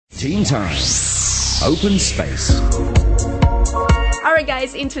Teen Time. Open Space. Alright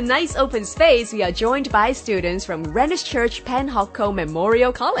guys, in tonight's Open Space, we are joined by students from Rhenish Church Penhocco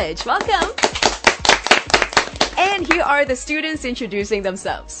Memorial College. Welcome! And here are the students introducing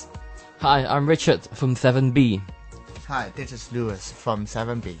themselves. Hi, I'm Richard from 7B. Hi, this is Lewis from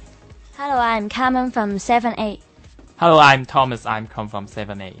 7B. Hello, I'm Carmen from 7A. Hello, I'm Thomas. I'm come from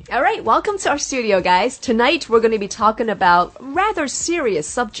 7A. Alright, welcome to our studio, guys. Tonight, we're going to be talking about a rather serious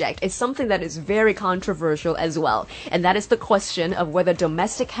subject. It's something that is very controversial as well. And that is the question of whether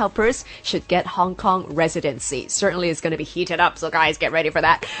domestic helpers should get Hong Kong residency. Certainly, it's going to be heated up, so guys, get ready for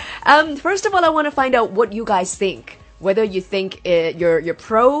that. First of all, I want to find out what you guys think. Whether you think you're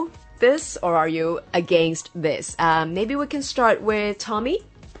pro this or are you against this? Maybe we can start with Tommy.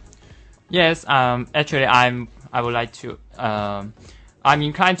 Yes, actually, I would like to, I'm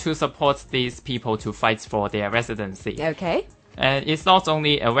inclined to support these people to fight for their residency. Okay. And it's not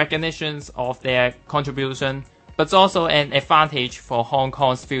only a recognition of their contribution, but also an advantage for Hong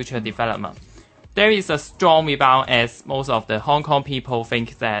Kong's future development. There is a strong rebound as most of the Hong Kong people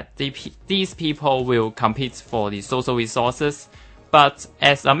think that these people will compete for the social resources. But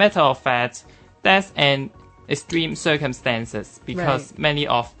as a matter of fact, that's an extreme circumstances because many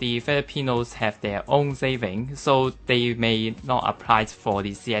of the Filipinos have their own savings, so they may not apply for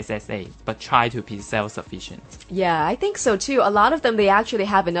the CSSA, but try to be self-sufficient. Yeah, I think so too. A lot of them, they actually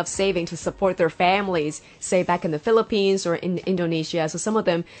have enough saving to support their families, say back in the Philippines or in Indonesia. So some of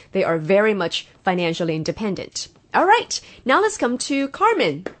them, they are very much financially independent. All right, now let's come to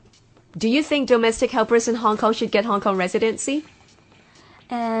Carmen. Do you think domestic helpers in Hong Kong should get Hong Kong residency?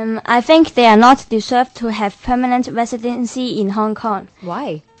 I think they are not deserved to have permanent residency in Hong Kong.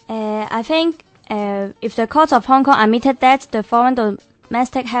 Why? I think if the court of Hong Kong admitted that the foreign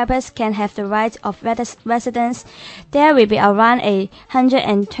domestic helpers can have the right of residence, there will be around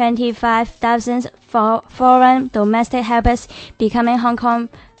 125,000 foreign domestic helpers becoming Hong Kong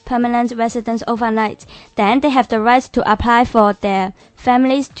permanent residents overnight. Then they have the right to apply for their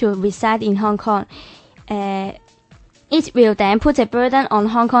families to reside in Hong Kong. It will then put a burden on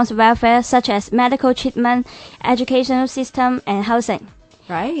Hong Kong's welfare, such as medical treatment, educational system, and housing.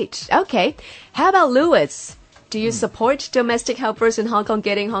 Right. Okay. How about Lewis? Do you support domestic helpers in Hong Kong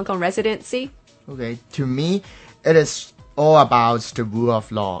getting Hong Kong residency? Okay, to me, it is all about the rule of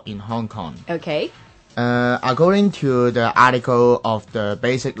law in Hong Kong. Okay. According to the article of the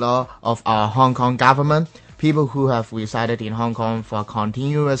Basic Law of our Hong Kong government, people who have resided in Hong Kong for a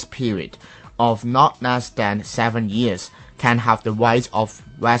continuous period of not less than 7 years can have the right of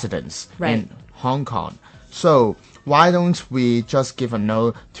residence in Hong Kong. So why don't we just give a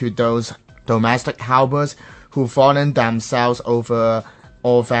no to those domestic helpers who fallen themselves over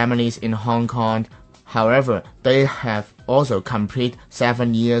all families in Hong Kong? However, they have also complete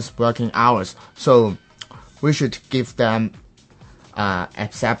 7 years working hours. So we should give them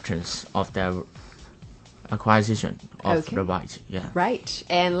acceptance of their acquisition of the right. Yeah. Right.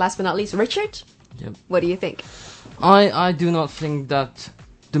 And last but not least, Richard? Yep. What do you think? I do not think that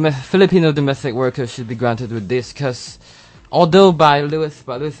Filipino domestic workers should be granted with this, because although Lewis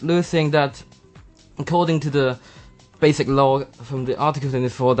saying that according to the basic law from the Article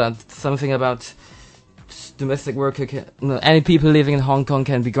 24 that something about domestic worker any people living in Hong Kong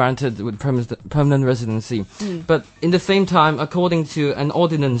can be granted with permanent residency. But in the same time, according to an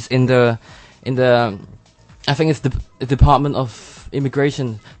ordinance in the I think it's the Department of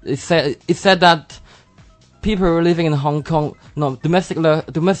Immigration. It said that people who are living in Hong Kong,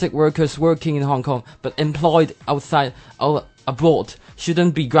 domestic workers working in Hong Kong but employed outside or abroad,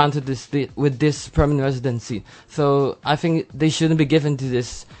 shouldn't be granted with this permanent residency. So I think they shouldn't be given to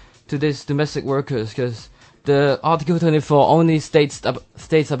this domestic workers, because the Article 24 only states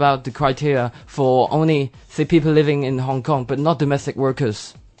about the criteria for only, say, people living in Hong Kong, but not domestic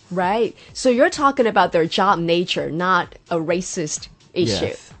workers. Right. So you're talking about their job nature, not a racist issue.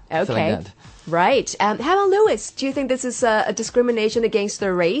 Yes, okay. like that. Right. How about Lewis? Do you think this is a discrimination against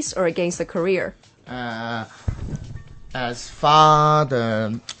their race or against the career? As far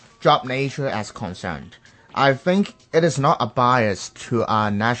the job nature is concerned, I think it is not a bias to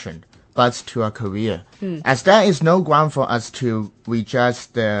our nation, but to our career. As there is no ground for us to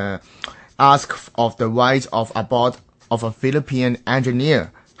reject the ask of the right of abort of a Philippine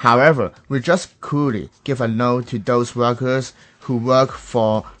engineer. However, we just coolly give a no to those workers who work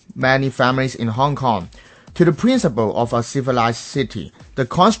for many families in Hong Kong. To the principle of a civilized city, the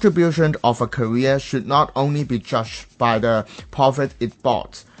contribution of a career should not only be judged by the profit it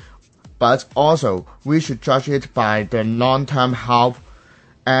brought, but also we should judge it by the long-term help,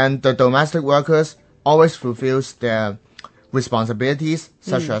 and the domestic workers always fulfills their responsibilities,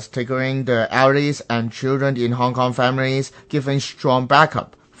 such as taking the elderly and children in Hong Kong families, giving strong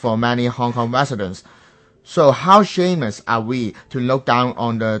backup for many Hong Kong residents. So how shameless are we to look down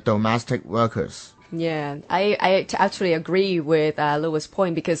on the domestic workers? Yeah, I actually agree with Louis'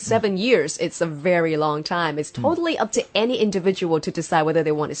 point because 7 years, it's a very long time. It's totally up to any individual to decide whether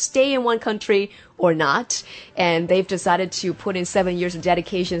they want to stay in one country or not. And they've decided to put in 7 years of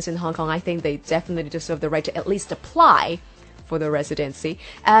dedications in Hong Kong. I think they definitely deserve the right to at least apply for the residency.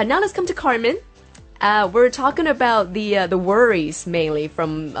 Now let's come to Carmen. We're talking about the worries mainly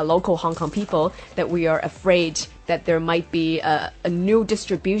from local Hong Kong people that we are afraid that there might be a new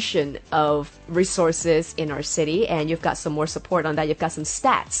distribution of resources in our city, and you've got some more support on that. You've got some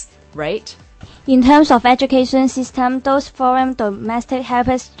stats, right? In terms of education system, those foreign domestic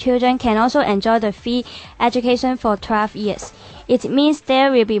helpers' children can also enjoy the free education for 12 years. It means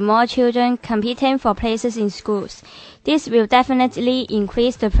there will be more children competing for places in schools. This will definitely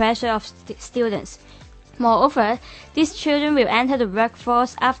increase the pressure of students. Moreover, these children will enter the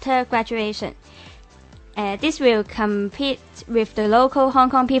workforce after graduation. This will compete with the local Hong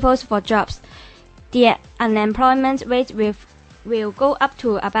Kong peoples for jobs. The unemployment rate will go up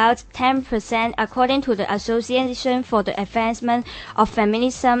to about 10% according to the Association for the Advancement of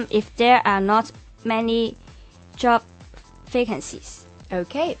Feminism if there are not many job vacancies.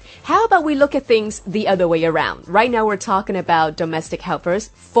 Okay, how about we look at things the other way around? Right now we're talking about domestic helpers,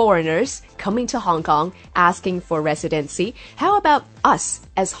 foreigners coming to Hong Kong, asking for residency. How about us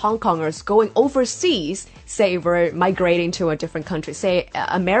as Hong Kongers going overseas, say we're migrating to a different country, say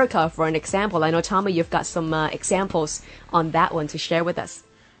America for an example. I know, Tommy, you've got some examples on that one to share with us.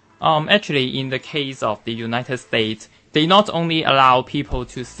 Actually, in the case of the United States, they not only allow people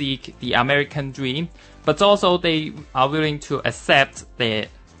to seek the American dream, but also they are willing to accept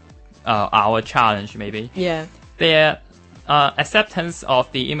our challenge, maybe. Yeah. Their acceptance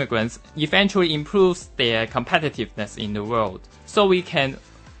of the immigrants eventually improves their competitiveness in the world. So we can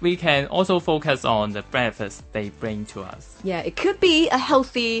also focus on the benefits they bring to us. Yeah, it could be a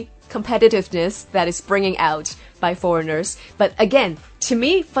healthy competitiveness that is bringing out by foreigners. But again, to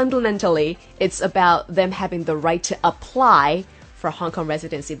me, fundamentally, it's about them having the right to apply for Hong Kong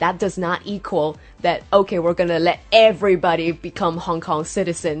residency. That does not equal that, okay, we're going to let everybody become Hong Kong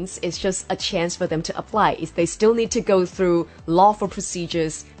citizens. It's just a chance for them to apply. They still need to go through lawful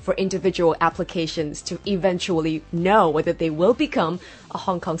procedures for individual applications to eventually know whether they will become a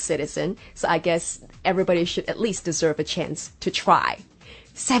Hong Kong citizen. So I guess everybody should at least deserve a chance to try.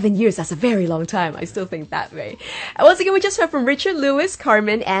 7 years, that's a very long time. I still think that way. Once again, we just heard from Richard, Lewis,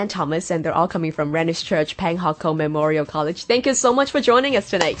 Carmen, and Thomas, and they're all coming from Rhenish Church, Pang Hok Kong Memorial College. Thank you so much for joining us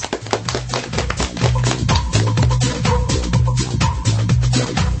tonight.